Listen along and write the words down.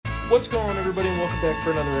What's going on, everybody, and welcome back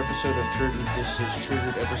for another episode of Triggered. This is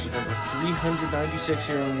Triggered, episode number 396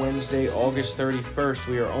 here on Wednesday, August 31st.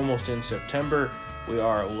 We are almost in September. We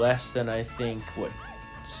are less than, I think,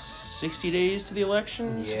 60 days to the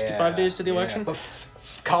election? Yeah, 65 days to the election? But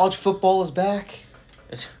college football is back.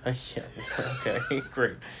 Yeah, okay,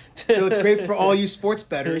 great. So it's great for all you sports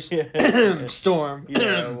bettors. Storm.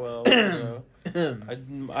 Yeah, well,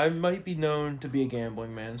 I might be known to be a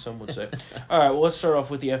gambling man, some would say. All right, well, let's start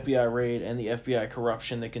off with the FBI raid and the FBI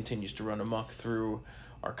corruption that continues to run amok through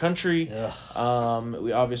our country.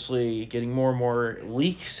 We obviously getting more and more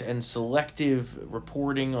leaks and selective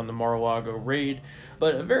reporting on the Mar-a-Lago raid,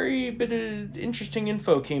 but a very bit of interesting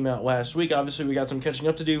info came out last week. Obviously, we got some catching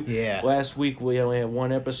up to do. Yeah. Last week, we only had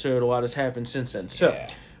one episode. A lot has happened since then. So,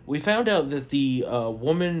 we found out that the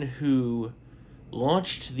woman who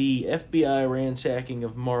launched the FBI ransacking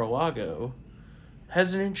of Mar-a-Lago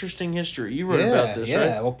has an interesting history. You wrote about this,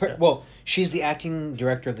 right? Well, she's the acting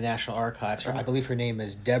director of the National Archives. I believe her name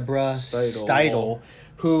is Deborah Steidel,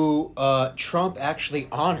 who Trump actually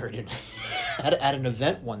honored at an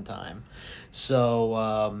event one time.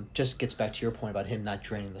 So just gets back to your point about him not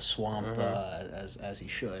draining the swamp as he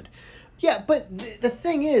should. Yeah, but the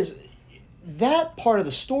thing is, that part of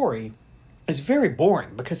the story is very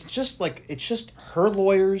boring because it's just her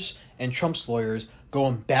lawyers and Trump's lawyers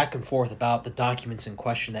going back and forth about the documents in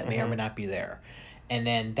question that may or may not be there. And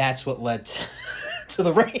then that's what led to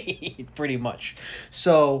the raid, pretty much.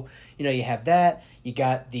 So, you have that. You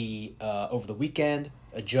got the, over the weekend,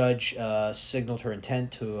 a judge signaled her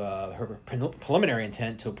intent to, her preliminary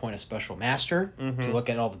intent to appoint a special master to look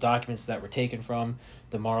at all the documents that were taken from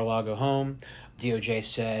the Mar-a-Lago home. DOJ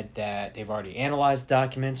said that they've already analyzed the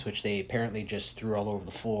documents, which they apparently just threw all over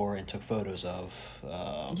the floor and took photos of.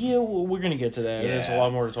 We're going to get to that. Yeah. There's a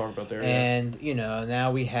lot more to talk about there. And,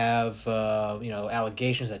 now we have,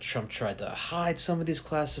 allegations that Trump tried to hide some of these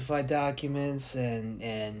classified documents, and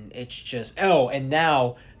it's just... Oh, and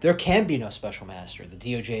now there can be no special master. The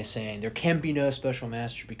DOJ is saying there can be no special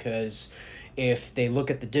master because if they look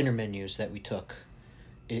at the dinner menus that we took,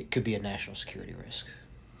 it could be a national security risk.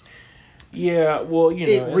 Yeah, well,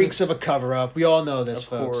 it reeks of a cover-up. We all know this,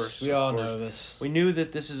 folks. Course, we all know this. We knew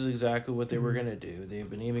that this is exactly what they were going to do. They've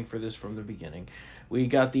been aiming for this from the beginning. We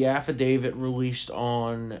got the affidavit released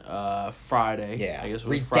on Friday. Yeah, I guess it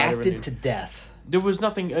was redacted Friday to death. There was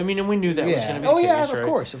nothing... I mean, and we knew that was going to be the case, of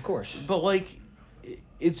right? Of course. But,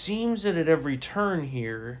 it seems that at every turn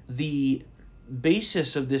here, the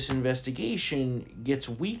basis of this investigation gets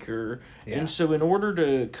weaker. Yeah. And so in order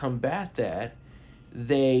to combat that,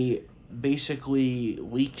 they basically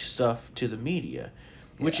leak stuff to the media,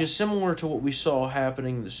 which is similar to what we saw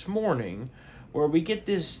happening this morning, where we get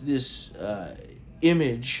this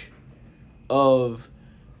image of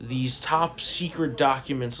these top secret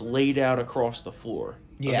documents laid out across the floor.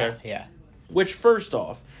 Yeah. Which, first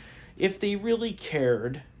off, if they really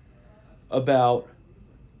cared about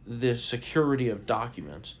the security of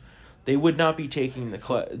documents, they would not be taking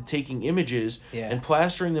taking images and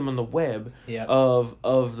plastering them on the web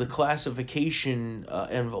of the classification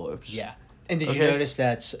envelopes. Yeah. And did you notice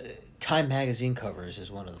that Time Magazine covers is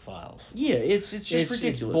one of the files? Yeah, it's just ridiculous.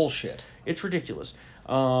 It's bullshit. It's ridiculous.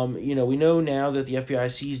 We know now that the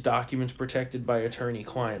FBI seized documents protected by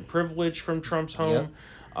attorney-client privilege from Trump's home.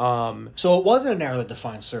 Yep. So it wasn't a narrowly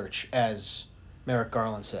defined search, as Merrick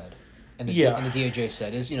Garland said. And the DOJ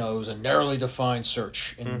said it was a narrowly defined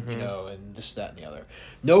search, and and this, that, and the other.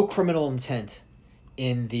 No criminal intent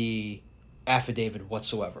in the affidavit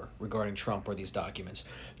whatsoever regarding Trump or these documents.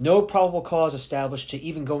 No probable cause established to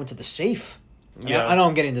even go into the safe. Yeah, I know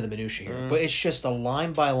I'm getting into the minutia here, but it's just a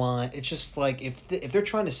line by line. It's just like if they're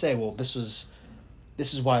trying to say, well, this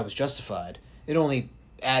is why it was justified, it only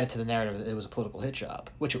added to the narrative that it was a political hit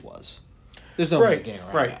job, which it was. There's no way of getting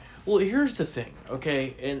around that. Well, here's the thing,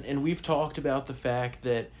 okay? And we've talked about the fact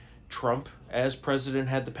that Trump, as president,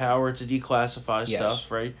 had the power to declassify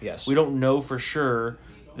stuff, right? Yes. We don't know for sure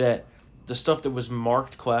that the stuff that was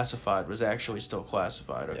marked classified was actually still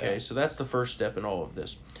classified, okay? Yeah. So that's the first step in all of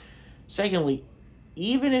this. Secondly,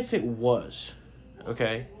 even if it was,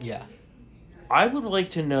 okay? Yeah. I would like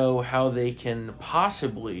to know how they can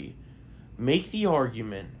possibly make the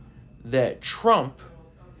argument that Trump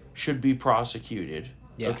should be prosecuted,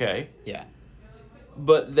 okay? Yeah.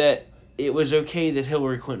 But that it was okay that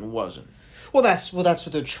Hillary Clinton wasn't. Well, that's what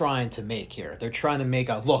they're trying to make here. They're trying to make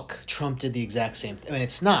a look. Trump did the exact same thing. I mean,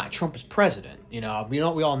 it's not. Trump is president. We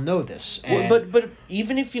all know this. And but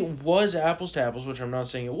even if it was apples to apples, which I'm not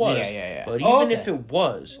saying it was. Yeah. But even if it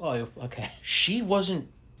was, okay, she wasn't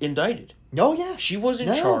indicted. No, yeah, she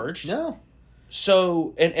wasn't charged. No.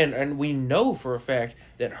 So, and we know for a fact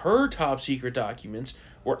that her top secret documents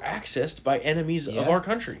were accessed by enemies of our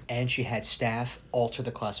country. And she had staff alter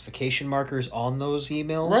the classification markers on those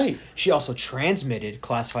emails. Right. She also transmitted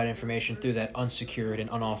classified information through that unsecured and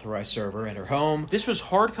unauthorized server in her home. This was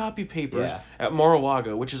hard copy papers at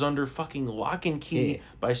Mar-a-Lago, which is under fucking lock and key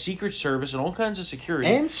by Secret Service and all kinds of security.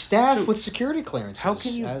 And staff with security clearances. How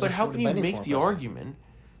can you make the argument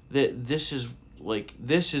that this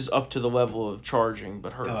is up to the level of charging,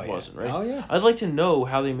 but hers wasn't, right? Oh, yeah. I'd like to know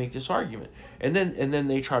how they make this argument. And then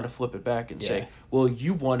they try to flip it back and say, well,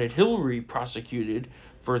 you wanted Hillary prosecuted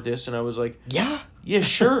for this. And I was like, yeah,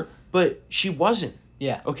 sure. But she wasn't.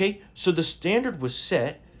 Yeah. Okay? So the standard was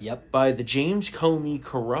set by the James Comey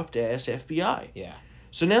corrupt-ass FBI. Yeah.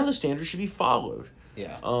 So now the standard should be followed.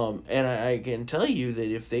 Yeah. And I can tell you that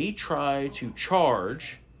if they try to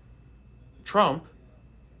charge Trump,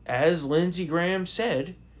 as Lindsey Graham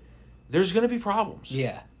said, there's going to be problems.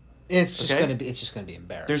 Yeah, it's just going to be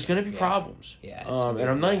embarrassing. There's going to be problems. Yeah, and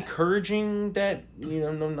I'm not encouraging that.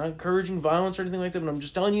 I'm not encouraging violence or anything like that. But I'm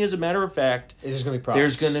just telling you, as a matter of fact, there's going to be problems.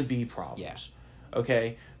 There's going to be problems. Yeah.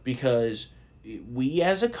 Okay, because we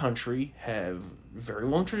as a country have a very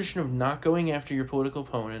long tradition of not going after your political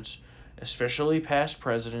opponents, especially past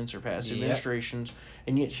presidents or past administrations,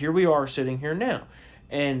 and yet here we are sitting here now.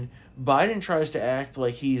 And Biden tries to act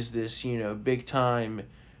like he's this, big-time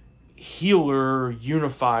healer,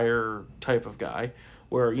 unifier type of guy,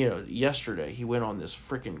 where, yesterday he went on this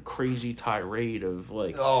freaking crazy tirade of,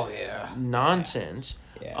 nonsense.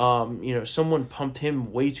 Yeah. Someone pumped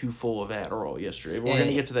him way too full of Adderall yesterday. We're going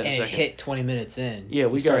to get to that in a second. And it hit 20 minutes in. Yeah,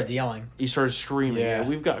 he started yelling. He started screaming. Yeah,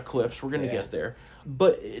 we've got clips. We're going to get there.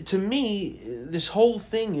 But to me, this whole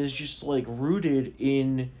thing is just, rooted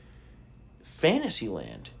in fantasy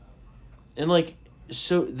land. And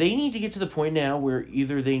so they need to get to the point now where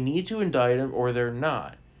either they need to indict him or they're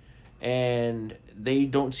not. And they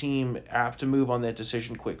don't seem apt to move on that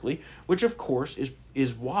decision quickly, which of course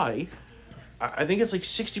is why I think it's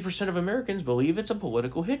 60% of Americans believe it's a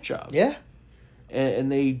political hit job. Yeah. And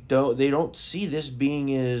they don't see this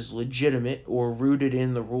being as legitimate or rooted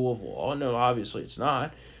in the rule of law. No, obviously it's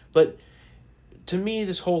not. But to me,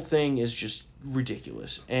 this whole thing is just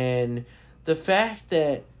ridiculous. And the fact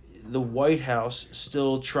that the White House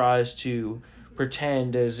still tries to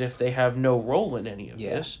pretend as if they have no role in any of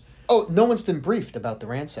this. Oh, no one's been briefed about the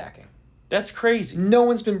ransacking. That's crazy. No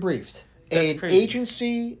one's been briefed. That's crazy.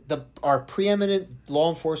 Agency, our preeminent law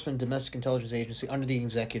enforcement domestic intelligence agency under the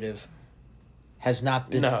executive has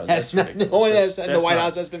not been. No, the White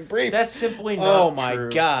House has been briefed. That's simply not true. Oh my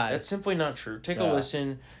God. That's simply not true. Take a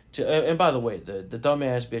listen to, and by the way, the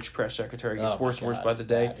dumbass bitch press secretary gets worse and worse by the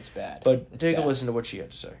day. It's bad. But take a listen to what she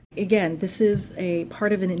had to say. Again, this is a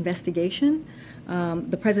part of an investigation.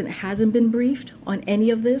 The president hasn't been briefed on any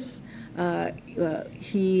of this. None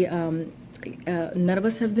of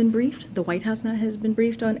us have been briefed. The White House has been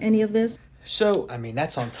briefed on any of this. So I mean,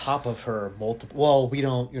 that's on top of her multiple. Well, we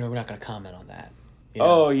don't. We're not going to comment on that.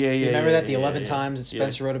 Yeah. Remember that the 11 times that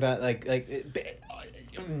Spencer wrote about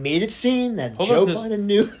made it seem that Joe Biden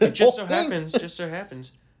knew. It just so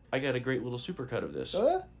happens, I got a great little supercut of this.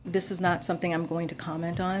 This is not something I'm going to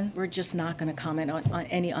comment on. We're just not going to comment on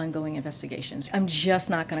any ongoing investigations. I'm just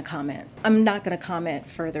not going to comment. I'm not going to comment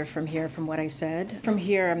further from here from what I said. From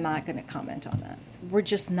here, I'm not going to comment on that. We're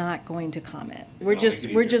just not going to comment. We're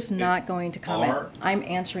just not going to comment. I'm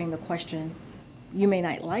answering the question. You may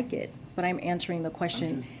not like it, but I'm answering the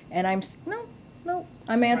question,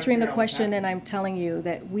 I'm answering the question, and I'm telling you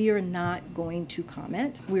that we are not going to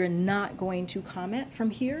comment. We are not going to comment from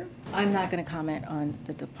here. I'm not going to comment on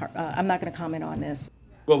I'm not going to comment on this.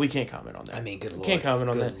 Well, we can't comment on that. I mean, good Lord. Can't comment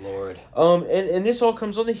on that. Good Lord. And this all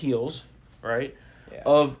comes on the heels, right,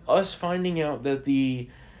 of us finding out that the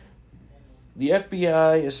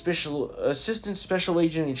FBI assistant special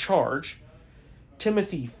agent in charge,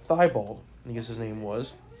 Timothy Thibault, I guess his name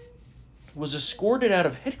was escorted out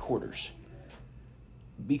of headquarters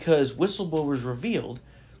because whistleblowers revealed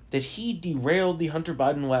that he derailed the Hunter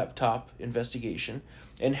Biden laptop investigation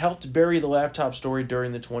and helped bury the laptop story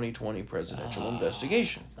during the 2020 presidential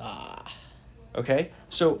investigation. Okay?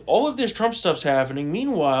 So all of this Trump stuff's happening.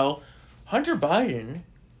 Meanwhile, Hunter Biden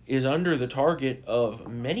is under the target of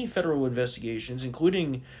many federal investigations,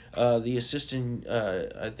 including the assistant,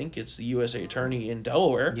 I think it's the USA attorney in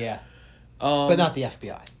Delaware. Yeah. But not the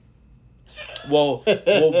FBI. Well,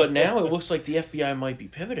 but now it looks like the FBI might be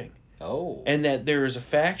pivoting. Oh. And that there is a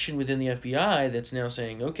faction within the FBI that's now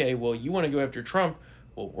saying, okay, well, you want to go after Trump,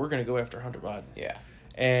 well, we're going to go after Hunter Biden. Yeah.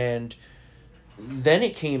 And then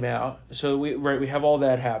it came out, so we have all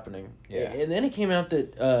that happening. Yeah. And then it came out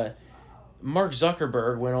that Mark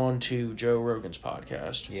Zuckerberg went on to Joe Rogan's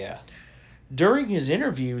podcast. Yeah. During his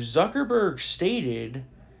interview, Zuckerberg stated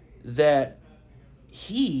that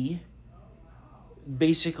he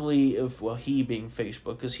basically, he being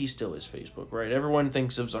Facebook, because he still is Facebook, right? Everyone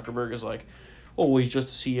thinks of Zuckerberg as like, oh, he's just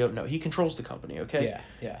the CEO. No, he controls the company, okay?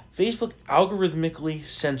 Yeah. Facebook algorithmically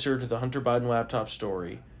censored the Hunter Biden laptop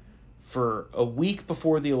story for a week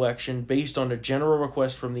before the election based on a general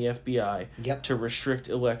request from the FBI to restrict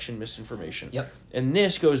election misinformation. Yep. And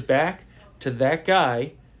this goes back to that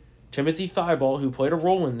guy, Timothy Thibault, who played a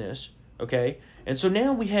role in this, okay? And so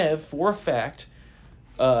now we have, for a fact,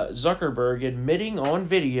 Zuckerberg admitting on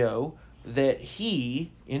video that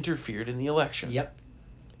he interfered in the election. Yep.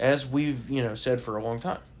 As we've, said for a long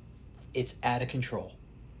time. It's out of control.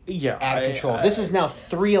 Yeah. Out of control. This is now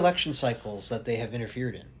 3 election cycles that they have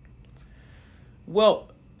interfered in.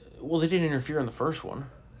 Well, they didn't interfere in the first one.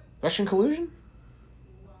 Russian collusion?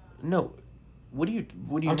 No. What do you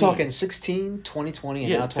I'm talking 16, 2020,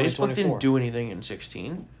 and now 2024. Facebook didn't do anything in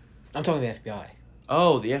 16. I'm talking the FBI.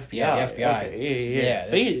 Oh, the FBI. Yeah, the FBI.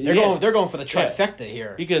 Okay. They're going for the trifecta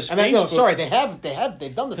here. Because they've done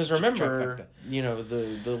the because remember,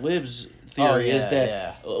 trifecta. the libs theory is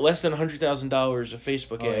that less than $100,000 of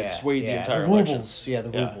Facebook ads swayed the entire rubles.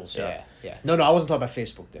 election. The rubles. Yeah. No, I wasn't talking about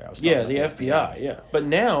Facebook there. I was talking about the FBI. Yeah, but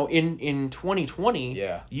now in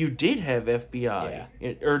 2020, you did have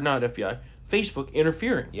FBI or not FBI, Facebook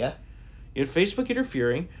interfering. Yeah, you had Facebook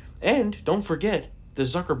interfering, and don't forget the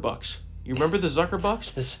Zuckerbucks. You remember the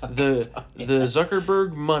Zuckerbucks? the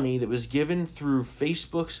Zuckerberg money that was given through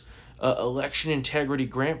Facebook's election integrity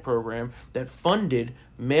grant program that funded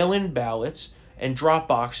mail-in ballots and drop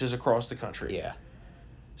boxes across the country. Yeah.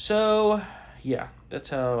 So, that's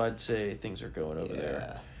how I'd say things are going over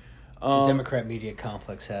there. The Democrat media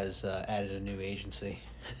complex has added a new agency.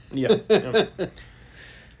 Yeah.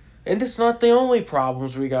 And it's not the only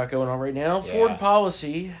problems we got going on right now. Yeah. Foreign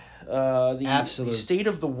policy... The state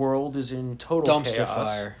of the world is in total dumpster chaos.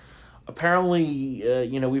 Fire. Apparently,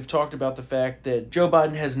 we've talked about the fact that Joe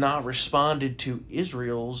Biden has not responded to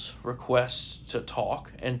Israel's requests to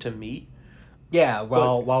talk and to meet. Yeah,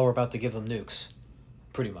 while we're about to give them nukes,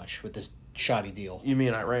 pretty much, with this shoddy deal. You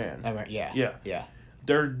mean Iran? Yeah.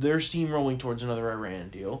 They're steamrolling towards another Iran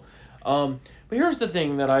deal. But here's the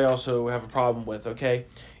thing that I also have a problem with, okay,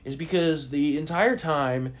 is because the entire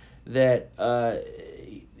time that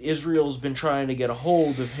Israel's been trying to get a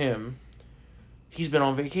hold of him, he's been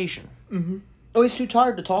on vacation. Mm-hmm. Oh, he's too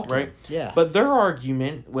tired to talk to him. Yeah. But their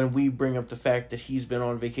argument, when we bring up the fact that he's been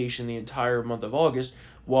on vacation the entire month of August,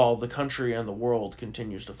 while the country and the world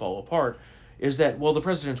continues to fall apart, is that, the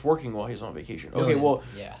president's working while he's on vacation. Okay,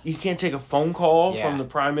 you can't take a phone call from the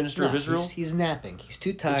Prime Minister of Israel? He's napping. He's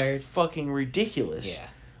too tired. It's fucking ridiculous. Yeah.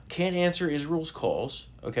 Can't answer Israel's calls,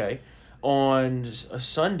 okay? On a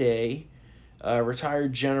Sunday...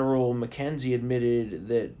 retired General McKenzie admitted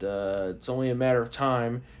that it's only a matter of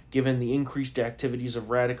time, given the increased activities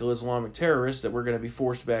of radical Islamic terrorists, that we're going to be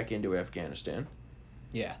forced back into Afghanistan.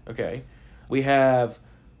 Yeah. Okay. We have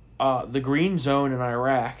the green zone in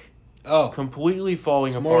Iraq completely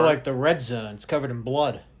falling apart. It's more like the red zone. It's covered in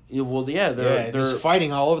blood. Yeah, they're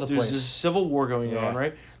fighting all over the place. There's this civil war going on,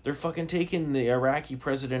 right? They're fucking taking the Iraqi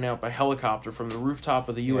president out by helicopter from the rooftop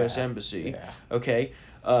of the U.S. Embassy. Yeah. Okay.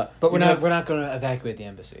 But we're not going to evacuate the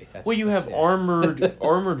embassy. You have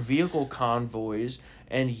armored vehicle convoys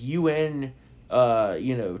and UN,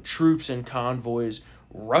 troops and convoys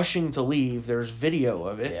rushing to leave. There's video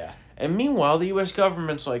of it. Yeah. And meanwhile, the U.S.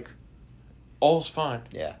 government's like, all's fine.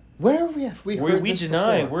 Yeah. Where have we heard we this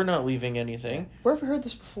deny before? we're not leaving anything. Where have we heard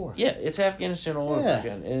this before? Yeah, it's Afghanistan all over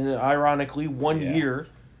again. And ironically, 1 year,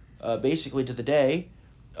 basically to the day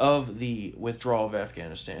of the withdrawal of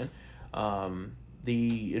Afghanistan,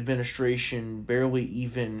 the administration barely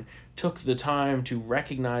even took the time to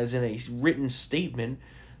recognize in a written statement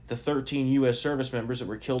the 13 U.S. service members that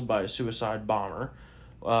were killed by a suicide bomber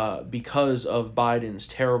because of Biden's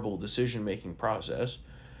terrible decision-making process.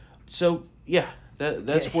 So,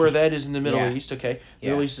 that's where that is in the Middle East, okay?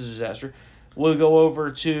 Middle East is a disaster. We'll go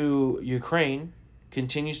over to Ukraine.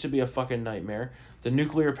 Continues to be a fucking nightmare. The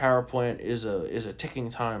nuclear power plant is a ticking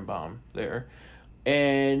time bomb there.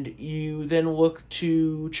 And you then look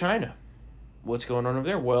to China. What's going on over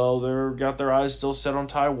there? Well, they've got their eyes still set on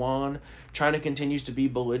Taiwan. China continues to be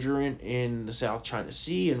belligerent in the South China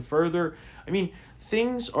Sea and further. I mean,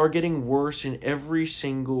 things are getting worse in every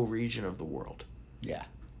single region of the world. Yeah.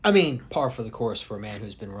 I mean, par for the course for a man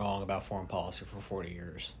who's been wrong about foreign policy for 40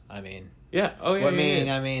 years. I mean... Yeah. Oh, yeah, I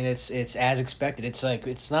mean, it's as expected.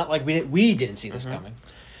 It's not like we didn't see this coming.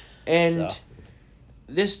 And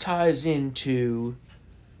this ties into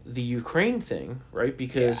the Ukraine thing, right?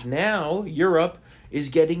 Because now Europe is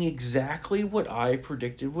getting exactly what I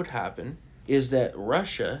predicted would happen, is that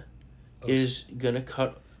Russia is going to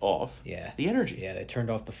cut off the energy. Yeah, they turned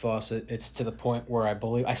off the faucet. It's to the point where I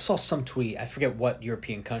believe I saw some tweet. I forget what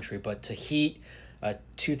European country, but to heat a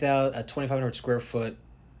 2,500 square foot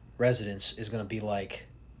residence is going to be like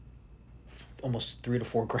almost 3 to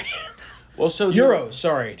 4 grand. Well, so euros.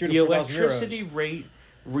 Sorry, 3 to 4 thousand euros. The electricity rate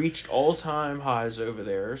reached all-time highs over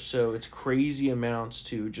there, so it's crazy amounts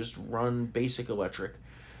to just run basic electric.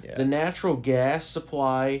 Yeah. The natural gas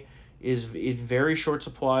supply is in very short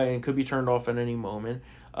supply and could be turned off at any moment.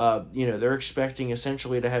 They're expecting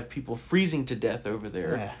essentially to have people freezing to death over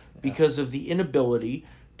there because of the inability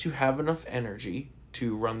to have enough energy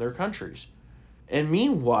to run their countries. And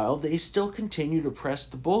meanwhile, they still continue to press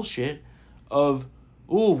the bullshit of,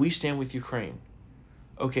 we stand with Ukraine.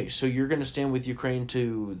 Okay, so you're going to stand with Ukraine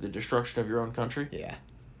to the destruction of your own country? Yeah.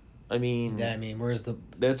 I mean, where's the...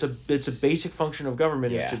 It's a basic function of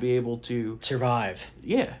government is to be able to... survive.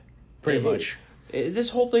 Yeah. Pretty much. This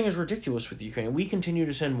whole thing is ridiculous with Ukraine. We continue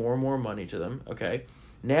to send more and more money to them, okay?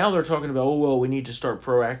 Now they're talking about, we need to start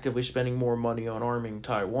proactively spending more money on arming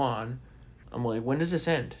Taiwan. I'm like, when does this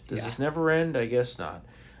end? Does this never end? I guess not.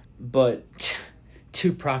 But...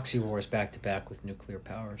 2 proxy wars back-to-back with nuclear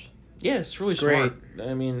powers. Yeah, it's really smart.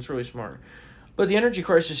 I mean, it's really smart. But the energy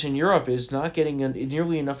crisis in Europe is not getting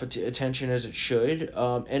nearly enough attention as it should,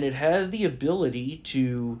 and it has the ability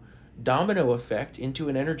to domino effect into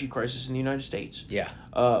an energy crisis in the United States. Yeah.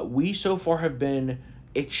 We so far have been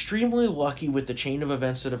extremely lucky with the chain of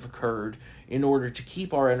events that have occurred in order to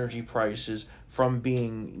keep our energy prices from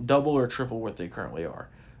being double or triple what they currently are.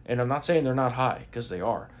 And I'm not saying they're not high, because they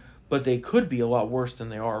are, but they could be a lot worse than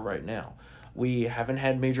they are right now. We haven't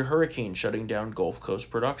had major hurricanes shutting down Gulf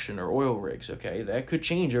Coast production or oil rigs, okay? That could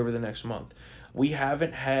change over the next month. We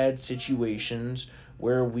haven't had situations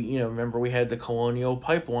where remember we had the Colonial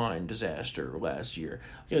Pipeline disaster last year.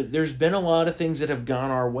 There's been a lot of things that have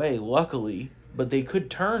gone our way, luckily, but they could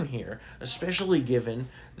turn here, especially given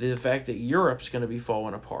the fact that Europe's going to be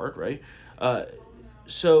falling apart, right?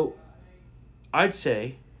 So I'd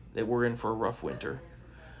say that we're in for a rough winter.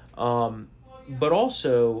 But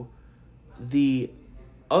also the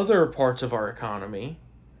other parts of our economy,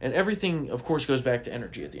 and everything, of course, goes back to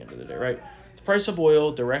energy at the end of the day, right? The price of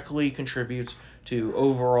oil directly contributes to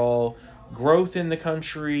overall growth in the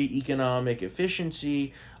country, economic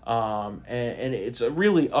efficiency, and it's a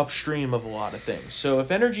really upstream of a lot of things. So if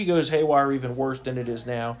energy goes haywire even worse than it is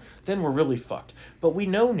now, then we're really fucked. But we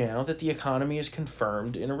know now that the economy is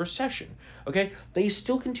confirmed in a recession, okay? They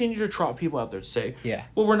still continue to trot people out there to say,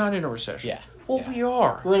 well, we're not in a recession. Yeah. Well, we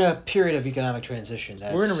are. We're in a period of economic transition.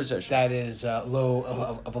 We're in a recession. That is a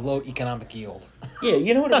low economic yield. Yeah,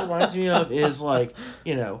 you know what it reminds me of is like,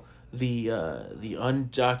 the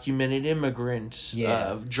undocumented immigrants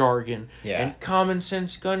jargon and common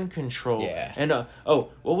sense gun control. Yeah. And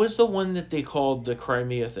what was the one that they called the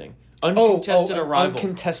Crimea thing? Uncontested arrival.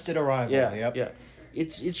 Uncontested arrival. Yeah. Yep. Yeah.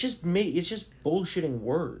 It's just bullshitting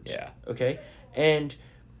words. Yeah. Okay? And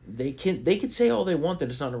they could say all they want that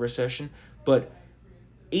it's not a recession, but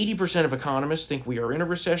 80% of economists think we are in a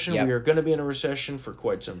recession. Yep. We are going to be in a recession for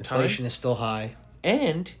quite some time. Inflation is still high.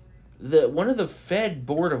 And one of the Fed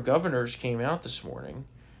Board of Governors came out this morning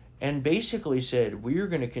and basically said we are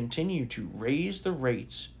going to continue to raise the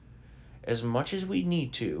rates as much as we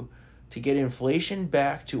need to get inflation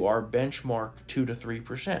back to our benchmark 2 to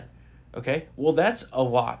 3%. Okay? Well, that's a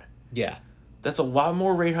lot. Yeah. That's a lot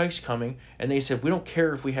more rate hikes coming, and they said we don't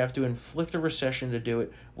care if we have to inflict a recession to do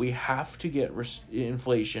it. We have to get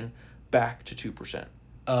inflation back to 2%.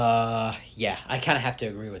 Yeah, I kind of have to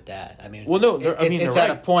agree with that. I mean, it's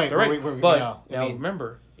at a point where we now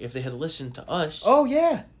remember, if they had listened to us, a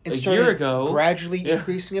year ago, gradually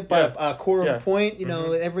increasing it by a quarter of a point,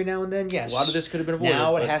 every now and then, yes, a lot of this could have been avoided.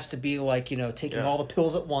 Now it has to be like taking all the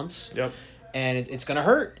pills at once. Yep. And it's gonna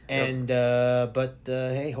hurt. And but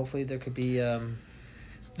hey, hopefully there could be.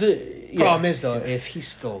 The problem is though, if he's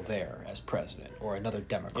still there as president or another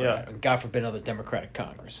Democrat, and God forbid another Democratic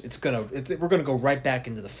Congress, we're gonna go right back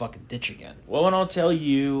into the fucking ditch again. Well, and I'll tell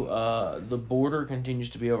you, the border continues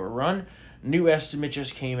to be overrun. New estimate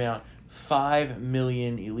just came out. 5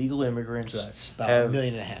 million illegal immigrants that's about have 1.5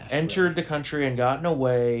 million entered the country and gotten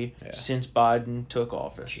away since Biden took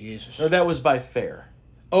office. Jesus. No, that was by fair.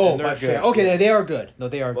 Oh, by fair. Okay, they are good. No,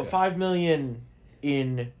 they are good. But 5 million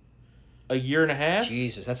in a year and a half?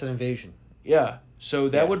 Jesus, that's an invasion. Yeah. So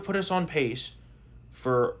that would put us on pace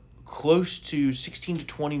for close to 16 to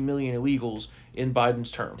 20 million illegals in Biden's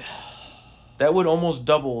term. That would almost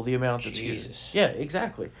double the amount that's Jesus. here. Yeah,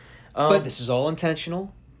 exactly. But this is all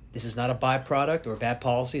intentional. This is not a byproduct or bad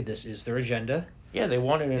policy. This is their agenda. Yeah, they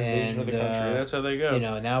want an invasion of the country. That's how they go.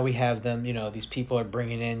 Now we have them, these people are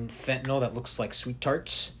bringing in fentanyl that looks like sweet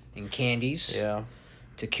tarts and candies. Yeah.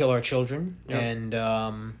 To kill our children. Yep. And,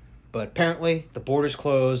 but apparently the border's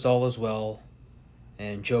closed, all is well,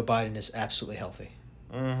 and Joe Biden is absolutely healthy.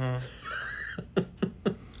 Mm-hmm.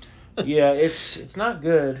 Yeah, it's not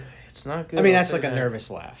good. It's not good. I mean, that's like a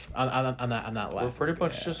nervous laugh. I'm not laughing. We're pretty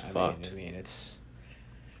much just fucked. I mean, it's...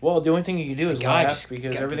 Well, the only thing you can do is laugh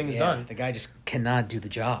because everything's done. The guy just cannot do the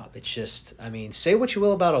job. It's just, I mean, say what you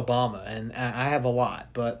will about Obama, and I have a lot,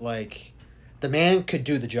 but, like, the man could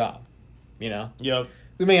do the job, Yep.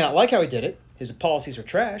 We may not like how he did it. His policies are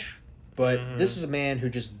trash, but this is a man who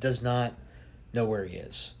just does not know where he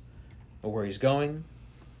is or where he's going.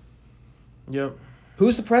 Yep.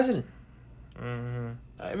 Who's the president? Mm-hmm.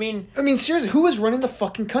 I mean, seriously, who is running the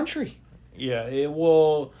fucking country? Yeah, it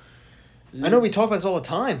will... I know we talk about this all the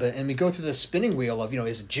time, and we go through the spinning wheel of,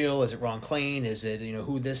 is it Jill, is it Ron Klain, is it,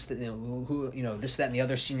 who this, who this, that, and the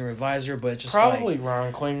other senior advisor, but it's just probably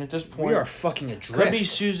Ron Klain at this point. We are fucking adrift. Could be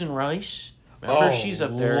Susan Rice. Remember, she's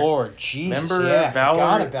up there. Lord, Jesus, remember, yeah, Valerie,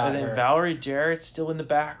 forgot about and then her. Valerie Jarrett's still in the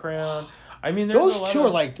background. I mean, there's those two are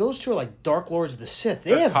like Dark Lords of the Sith.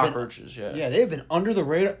 They have cockroaches, yeah, they have been under the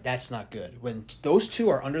radar. That's not good. When those two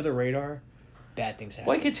are under the radar, bad things happen.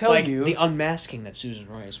 Well, I could tell you the unmasking that Susan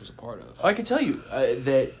Rice was a part of. I can tell you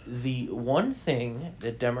that the one thing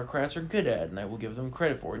that Democrats are good at, and I will give them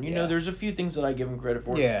credit for, and there's a few things that I give them credit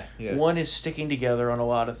for. Yeah. One is sticking together on a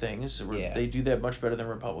lot of things. Yeah. They do that much better than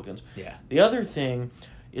Republicans. Yeah. The other thing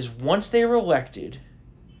is once they are elected,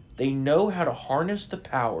 they know how to harness the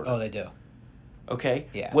power. Oh, they do. Okay?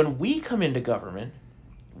 Yeah. When we come into government,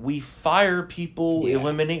 we fire people,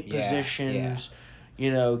 eliminate positions.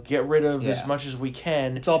 Get rid of as much as we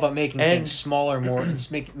can. It's all about making things smaller, more.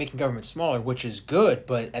 It's making government smaller, which is good.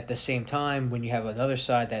 But at the same time, when you have another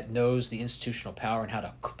side that knows the institutional power and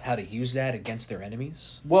how to use that against their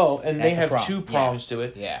enemies. Well, and they have two prongs to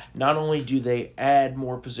it. Yeah. Not only do they add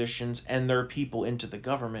more positions and their people into the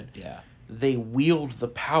government. Yeah. They wield the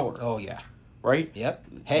power. Oh yeah. Right. Yep.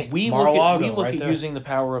 Hey, we Mar-a-Lago, look at using the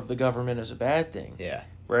power of the government as a bad thing. Yeah.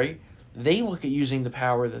 Right. They look at using the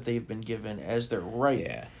power that they've been given as their right.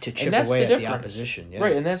 Yeah, to chip away at the opposition. Yeah.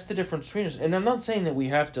 Right, and that's the difference between us. And I'm not saying that we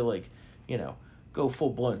have to, go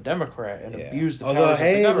full-blown Democrat and abuse the powers of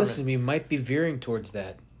the government. Listen, we might be veering towards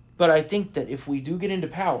that. But I think that if we do get into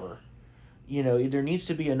power, there needs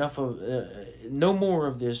to be enough of... no more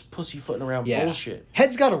of this pussyfooting around bullshit.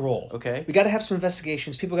 Heads got to roll. Okay? We got to have some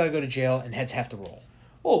investigations. People got to go to jail, and heads have to roll.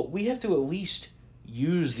 Well, we have to at least...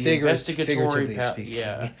 use the investigatory speaking.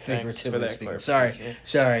 Yeah, figuratively speaking.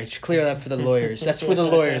 Sorry. Clear that for the lawyers. That's for the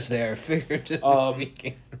lawyers there. Figuratively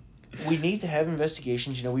speaking. We need to have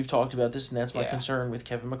investigations. We've talked about this, and that's my concern with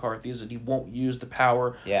Kevin McCarthy is that he won't use the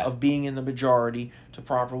power of being in the majority to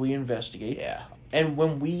properly investigate. Yeah. And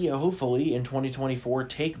when we hopefully in 2024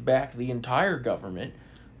 take back the entire government,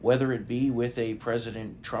 whether it be with a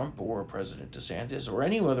President Trump or President DeSantis or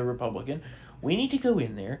any other Republican, we need to go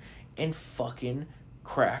in there and fucking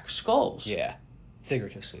crack skulls. Yeah.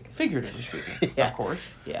 Figuratively speaking. Of course.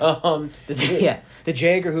 Yeah. The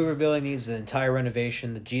J. Edgar Hoover building needs an entire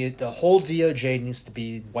renovation. The whole DOJ needs to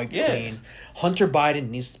be wiped clean. Hunter Biden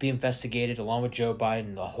needs to be investigated along with Joe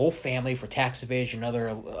Biden, the whole family for tax evasion and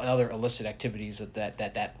other illicit activities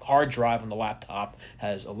that hard drive on the laptop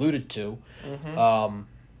has alluded to. Mm-hmm.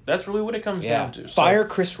 That's really what it comes down to. Fire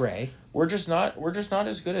Chris Wray. We're just not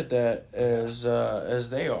as good at that as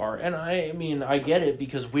they are. And I mean, I get it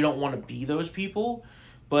because we don't want to be those people,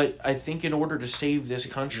 but I think in order to save this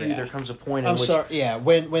country, there comes a point in which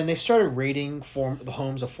when they started raiding the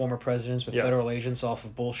homes of former presidents with federal agents off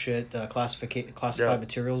of bullshit classified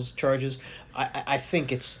materials charges, I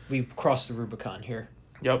think we've crossed the Rubicon here.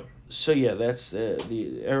 Yep. So that's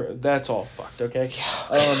that's all fucked. Okay.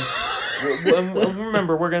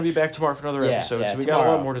 Remember, we're going to be back tomorrow for another episode, so we got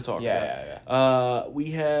a lot more to talk about.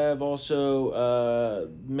 We have also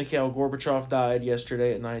Mikhail Gorbachev died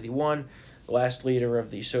yesterday at 91, the last leader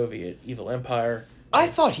of the Soviet evil empire. I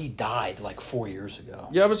thought he died like 4 years ago.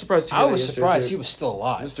 Yeah, I was surprised. I was surprised he was still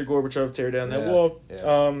alive. Mr. Gorbachev tear down that wall.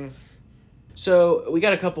 Yeah. So we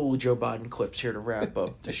got a couple of Joe Biden clips here to wrap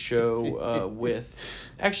up the show with.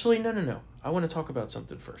 Actually, no. I want to talk about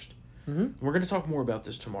something first. Mm-hmm. We're going to talk more about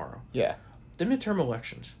this tomorrow. Yeah. The midterm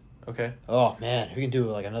elections. Okay. Oh man, we can do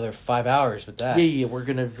like another 5 hours with that. Yeah. We're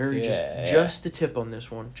gonna just the tip on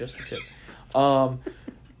this one, just the tip.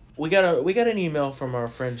 We got an email from our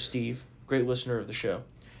friend Steve, great listener of the show,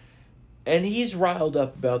 and he's riled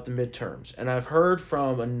up about the midterms. And I've heard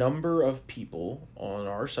from a number of people on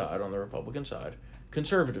our side, on the Republican side,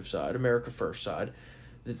 conservative side, America First side,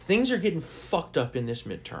 that things are getting fucked up in this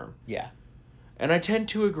midterm. Yeah. And I tend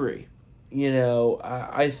to agree.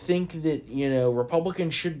 I think that,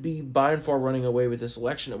 Republicans should be by and far running away with this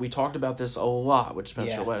election. We talked about this a lot with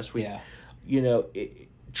Spencer last week. Yeah.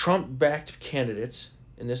 Trump-backed candidates,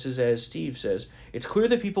 and this is as Steve says, it's clear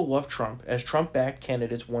that people love Trump, as Trump-backed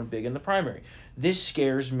candidates won big in the primary. This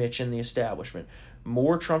scares Mitch and the establishment.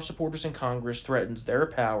 More Trump supporters in Congress threatens their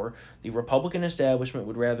power. The Republican establishment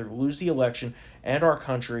would rather lose the election and our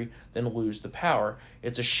country than lose the power.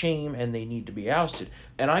 It's a shame, and they need to be ousted.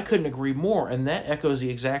 And I couldn't agree more, and that echoes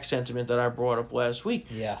the exact sentiment that I brought up last week.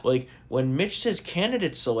 Yeah. Like, when Mitch says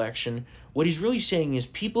candidate selection, what he's really saying is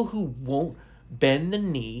people who won't bend the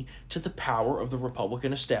knee to the power of the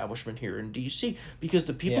Republican establishment here in D.C. Because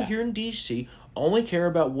the people here in D.C. only care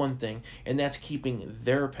about one thing, and that's keeping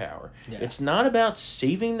their power. Yeah. It's not about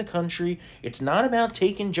saving the country. It's not about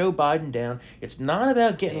taking Joe Biden down. It's not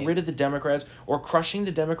about getting rid of the Democrats or crushing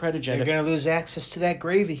the Democrat agenda. You're going to lose access to that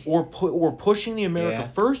gravy. Or pushing the America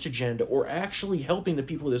First agenda, or actually helping the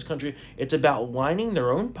people of this country. It's about lining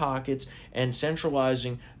their own pockets and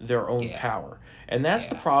centralizing their own power. And that's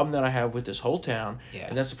the problem that I have with this whole town. Yeah.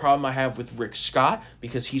 And that's the problem I have with Rick Scott,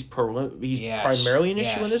 because he's primarily an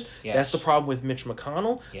issue in this. Yes. That's the problem with Mitch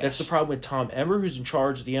McConnell. Yes. That's the problem with Tom Emmer, who's in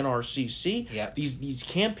charge of the NRCC. Yep. These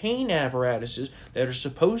campaign apparatuses that are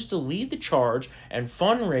supposed to lead the charge and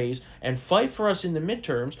fundraise and fight for us in the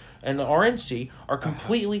midterms and the RNC are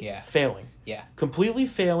completely failing. Yeah. Completely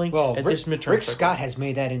failing at this midterm. Rick Scott has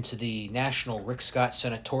made that into the National Rick Scott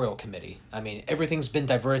Senatorial Committee. I mean, everything's been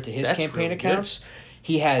diverted to his campaign really accounts. Good.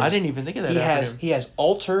 He has. I didn't even think of that. He has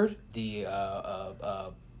altered the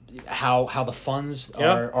how the funds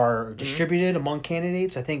are distributed among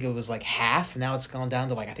candidates. I think it was like half. Now it's gone down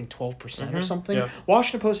to I think 12% or something. Yeah.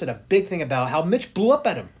 Washington Post had a big thing about how Mitch blew up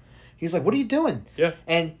at him. He's like, "What are you doing?" Yeah.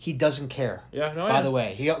 And he doesn't care. Yeah. No. By the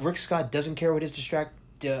way, Rick Scott doesn't care what his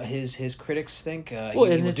his critics think. He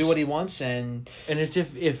will do what he wants, and it's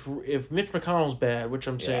if Mitch McConnell's bad, which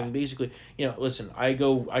I'm saying basically, listen, I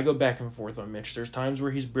go back and forth on Mitch. There's times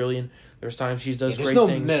where he's brilliant. There's times he does great things.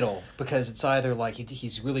 There's no middle, because it's either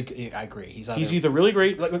he's really. I agree. He's either really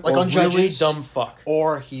great, like on Judges, really dumb fuck,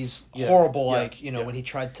 or he's horrible. When he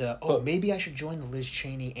tried to. Maybe I should join the Liz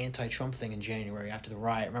Cheney anti-Trump thing in January after the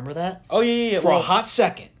riot. Remember that? Oh yeah. For a hot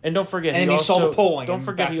second. And don't forget, he saw the polling. Don't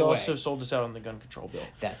forget, he also sold us out on the gun control bill.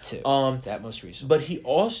 That too. That most recent. But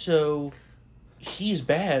he's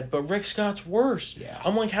bad, but Rick Scott's worse. Yeah.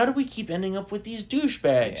 I'm like, how do we keep ending up with these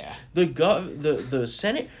douchebags? Yeah. The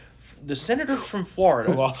Senate. The senator from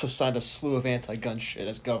Florida, who also signed a slew of anti-gun shit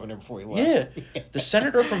as governor before he left. Yeah, the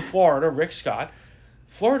senator from Florida, Rick Scott.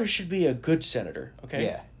 Florida should be a good senator. Okay.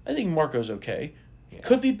 Yeah. I think Marco's okay. Yeah.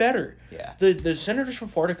 Could be better. Yeah. The senators from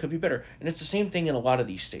Florida could be better, and it's the same thing in a lot of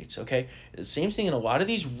these states. Okay. The same thing in a lot of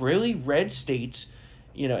these really red states.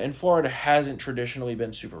 And Florida hasn't traditionally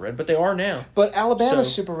been super red, but they are now. But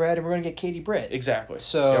Alabama's super red, and we're going to get Katie Britt. Exactly.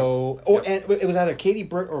 So, and it was either Katie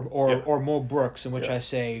Britt or Mo Brooks, in which I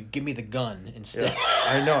say, give me the gun instead. Yeah.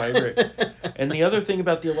 I know, I agree. And the other thing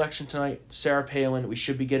about the election tonight, Sarah Palin, we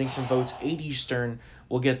should be getting some votes, 8 Eastern.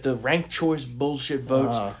 We'll get the ranked choice bullshit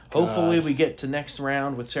votes. Oh, hopefully we get to next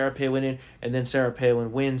round with Sarah Palin in, and then Sarah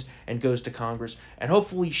Palin wins and goes to Congress. And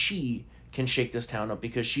hopefully she can shake this town up,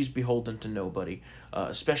 because she's beholden to nobody,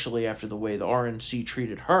 especially after the way the RNC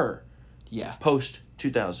treated her post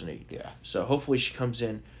 2008. Yeah. So hopefully she comes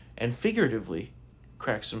in and figuratively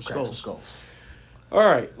cracks some skulls. All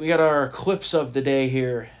right, we got our clips of the day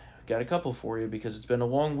here. Got a couple for you, because it's been a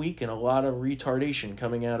long week and a lot of retardation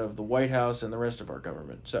coming out of the White House and the rest of our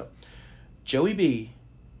government. So, Joey B,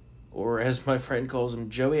 or as my friend calls him,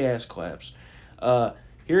 Joey Ass Claps.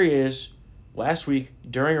 Here he is. Last week,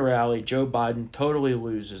 during a rally, Joe Biden totally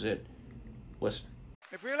loses it. Listen.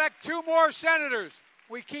 If we elect 2 more senators,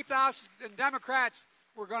 we keep the House and Democrats,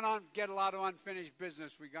 we're going to get a lot of unfinished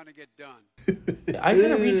business we're going to get done. I'm going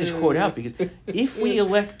to read this quote out, because if we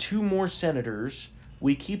elect 2 more senators,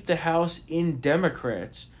 we keep the House in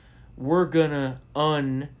Democrats, we're going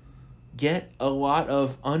to get a lot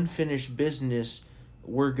of unfinished business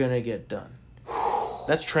we're going to get done.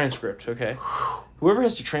 That's transcript, okay? Whoever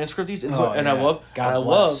has to transcript these, and I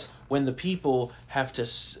love when the people have to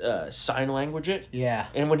sign language it. Yeah.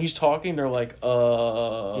 And when he's talking, they're like,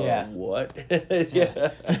 what?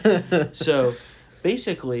 Yeah. So,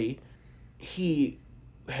 basically, he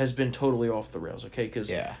has been totally off the rails, okay?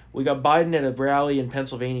 Because we got Biden at a rally in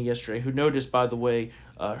Pennsylvania yesterday, who noticed, by the way,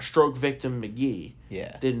 stroke victim McGee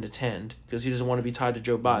didn't attend, because he doesn't want to be tied to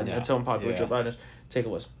Joe Biden. No. That's how unpopular Joe Biden is. Take a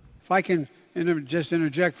listen. If I can just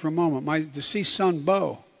interject for a moment, my deceased son,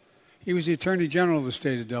 Bo, He was the Attorney General of the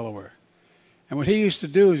state of Delaware. And what he used to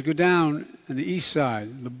do is go down on the east side,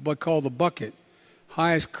 what's called the Bucket,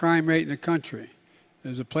 highest crime rate in the country.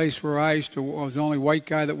 There's a place where I was the only white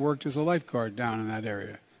guy that worked as a lifeguard down in that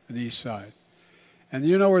area, on the east side. And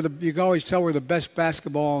you know you can always tell where the best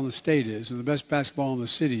basketball in the state is and the best basketball in the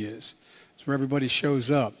city is. It's where everybody shows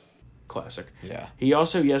up. Classic. Yeah. He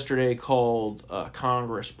also yesterday called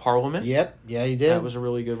Congress Parliament. Yep. Yeah, he did. That was a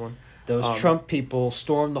really good one. Those Trump people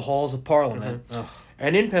stormed the halls of Parliament. Mm-hmm.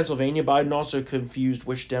 And in Pennsylvania, Biden also confused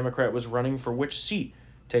which Democrat was running for which seat.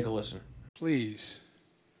 Take a listen. Please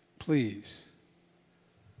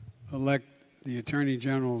elect the Attorney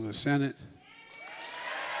General of the Senate.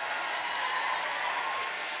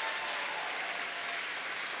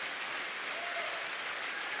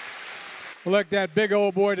 Elect that big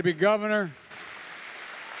old boy to be governor.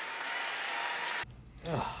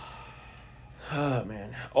 Oh,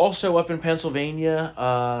 man. Also up in Pennsylvania,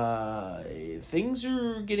 things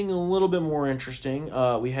are getting a little bit more interesting.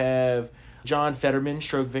 We have John Fetterman,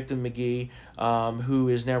 stroke victim McGee, who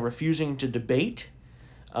is now refusing to debate.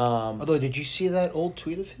 Although, did you see that old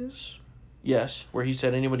tweet of his? Yes, where he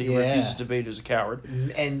said anybody who refuses to debate is a coward.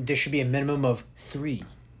 And there should be a minimum of three.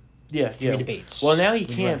 Three debates. Well, now he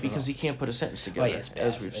can't because he can't put a sentence together,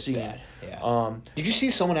 as we've seen. Bad. Yeah. Did you see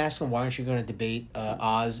someone ask him why aren't you going to debate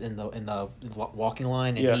Oz in the walking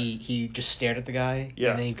line, and he just stared at the guy,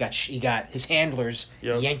 and then he got his handlers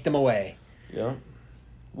yanked him away. Yeah.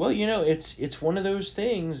 Well, it's one of those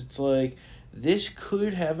things. It's like this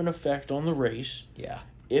could have an effect on the race. Yeah.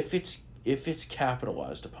 If it's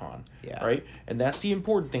capitalized upon. Yeah. Right? And that's the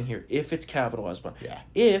important thing here. If it's capitalized upon. Yeah.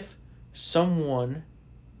 If someone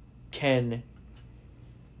can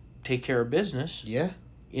take care of business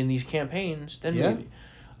in these campaigns, then maybe.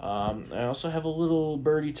 I also have a little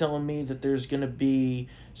birdie telling me that there's going to be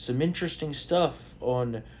some interesting stuff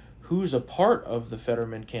on who's a part of the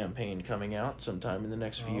Fetterman campaign coming out sometime in the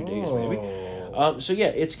next few days, maybe. So,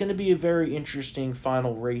 it's going to be a very interesting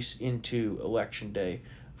final race into Election Day.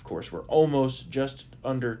 Of course, we're almost just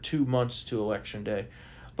under 2 months to Election Day.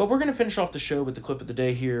 But we're going to finish off the show with the clip of the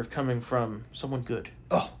day here coming from someone good.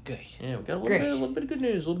 Oh, good. Yeah, we got a little bit of good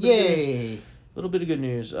news. A little bit of good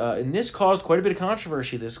news. And this caused quite a bit of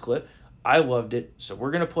controversy, this clip. I loved it, so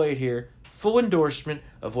we're going to play it here. Full endorsement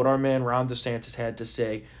of what our man Ron DeSantis had to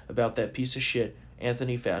say about that piece of shit,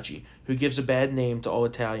 Anthony Fauci, who gives a bad name to all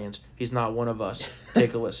Italians. He's not one of us.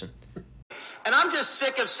 Take a listen. And I'm just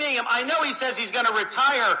sick of seeing him. I know he says he's going to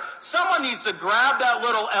retire. Someone needs to grab that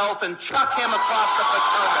little elf and chuck him across the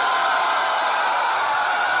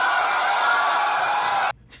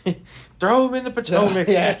Potomac. Throw him in the Potomac.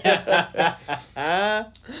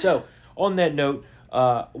 So, on that note,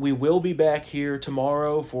 we will be back here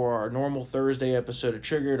tomorrow for our normal Thursday episode of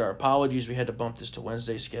Triggered. Our apologies, we had to bump this to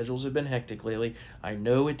Wednesday. Schedules have been hectic lately. I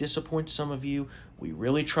know it disappoints some of you. We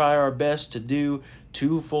really try our best to do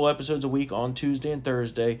 2 full episodes a week on Tuesday and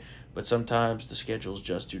Thursday, but sometimes the schedules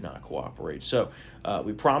just do not cooperate. So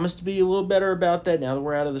we promise to be a little better about that now that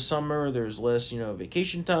we're out of the summer. There's less,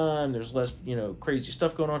 vacation time. There's less, crazy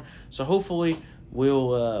stuff going on. So hopefully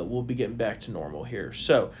we'll be getting back to normal here.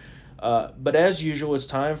 So, but as usual, it's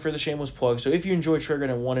time for the shameless plug. So if you enjoy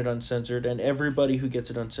Triggered and want it uncensored, and everybody who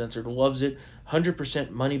gets it uncensored loves it,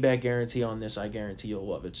 100% money back guarantee on this. I guarantee you'll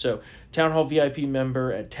love it. So Town Hall VIP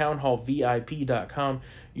member at townhallvip.com.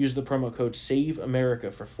 Use the promo code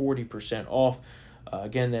SAVEAmerica for 40% off.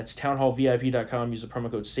 Again, that's townhallvip.com. Use the promo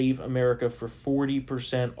code SAVEAmerica for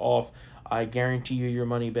 40% off. I guarantee you your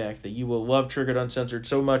money back, that you will love Triggered Uncensored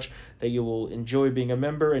so much that you will enjoy being a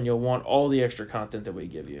member and you'll want all the extra content that we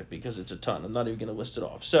give you, because it's a ton. I'm not even going to list it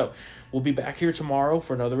off. So we'll be back here tomorrow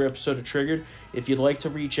for another episode of Triggered. If you'd like to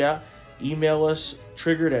reach out, email us,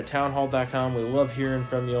 triggered@townhall.com. We love hearing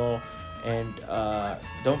from y'all. And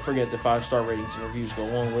don't forget the 5-star ratings and reviews go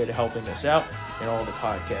a long way to helping us out in all the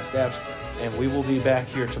podcast apps. And we will be back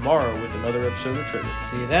here tomorrow with another episode of Triggered.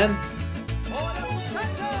 See you then.